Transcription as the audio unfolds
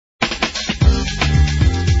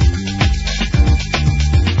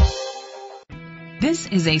This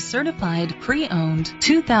is a certified pre-owned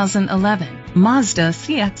 2011 Mazda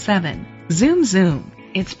CX-7. Zoom zoom.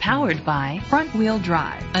 It's powered by front-wheel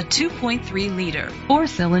drive, a 2.3-liter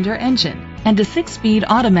four-cylinder engine, and a 6-speed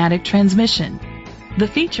automatic transmission. The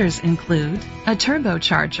features include a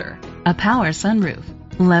turbocharger, a power sunroof,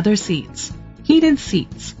 leather seats, heated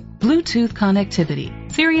seats, Bluetooth connectivity,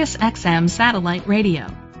 Sirius XM satellite radio,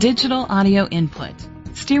 digital audio input,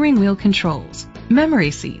 steering wheel controls,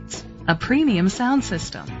 memory seats, a premium sound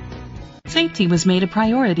system. Safety was made a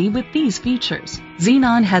priority with these features: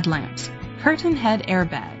 xenon headlamps, curtain head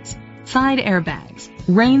airbags, side airbags,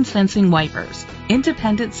 rain sensing wipers,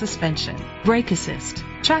 independent suspension, brake assist,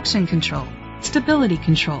 traction control, stability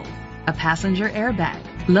control, a passenger airbag,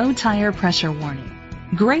 low tire pressure warning.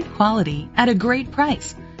 Great quality at a great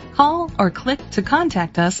price. Call or click to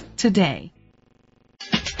contact us today.